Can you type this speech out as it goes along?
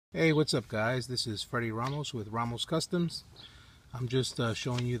Hey, what's up guys? This is Freddie Ramos with Ramos Customs. I'm just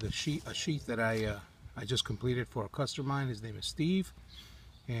showing you a sheath that I just completed for a customer of mine. His name is Steve,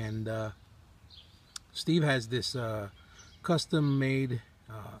 and Steve has this custom made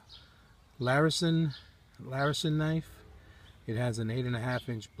Larison knife. It has an 8.5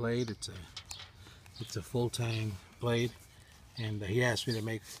 inch blade. It's a full tang blade, and he asked me to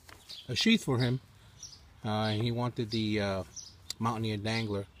make a sheath for him. He wanted the Mountaineer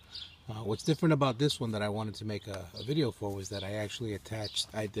dangler. What's different about this one that I wanted to make a video for was that I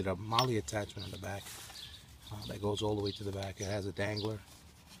did a molly attachment on the back that goes all the way to the back. It has a dangler,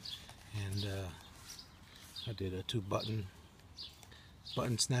 and I did a 2 button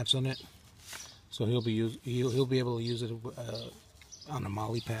snaps on it, so he'll be able to use it on a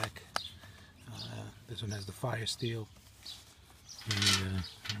molly pack. This one has the fire steel, and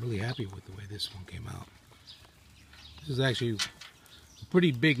I'm really happy with the way this one came out. This is actually a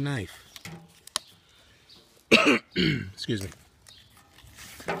pretty big knife. Excuse me.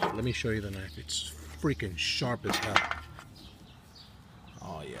 Let me show you the knife. It's freaking sharp as hell.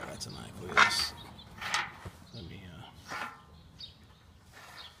 Oh yeah, that's a knife. Look at this. Let me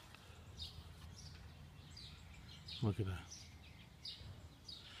look at that.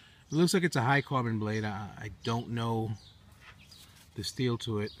 It looks like it's a high carbon blade. I don't know the steel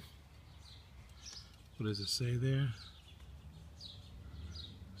to it. What does it say there?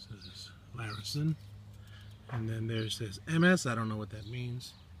 It says Larison, and then there it says MS. I don't know what that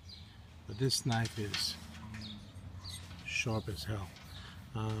means, but this knife is sharp as hell.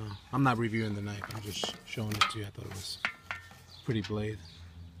 I'm not reviewing the knife, I'm just showing it to you. I thought it was a pretty blade.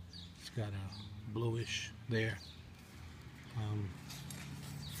 It's got a bluish there.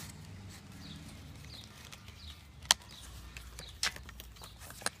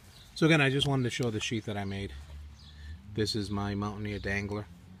 So again, I just wanted to show the sheath that I made. This is my Mountaineer dangler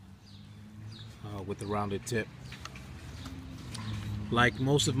with the rounded tip. Like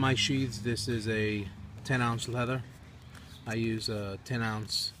most of my sheaths, this is a 10-ounce leather. I use a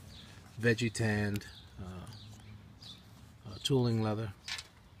 10-ounce veggie tanned tooling leather,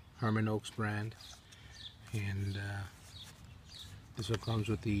 Herman Oaks brand, and this one comes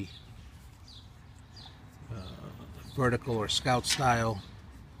with the vertical or scout style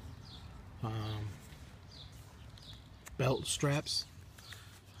belt straps,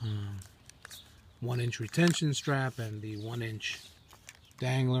 1-inch retention strap, and the 1-inch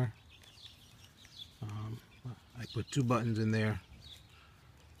dangler. I put 2 buttons in there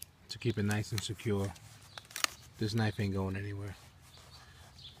to keep it nice and secure. This knife ain't going anywhere.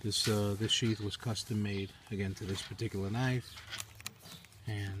 This sheath was custom made again to this particular knife,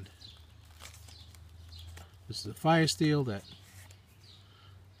 and this is a fire steel that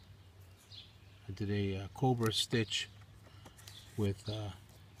I did a cobra stitch with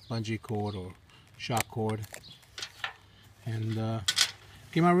bungee cord or shock cord, and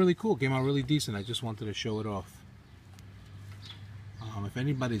came out really cool, came out really decent. I just wanted to show it off. If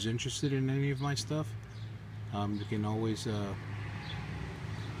anybody's interested in any of my stuff, you can always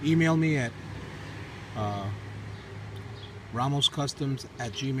email me at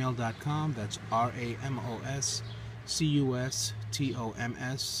ramoscustoms@gmail.com. That's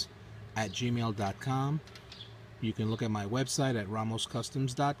RAMOSCUSTOMS@gmail.com. You can look at my website at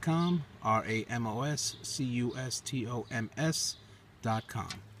ramoscustoms.com, RAMOSCUSTOMS.com.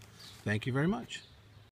 Thank you very much.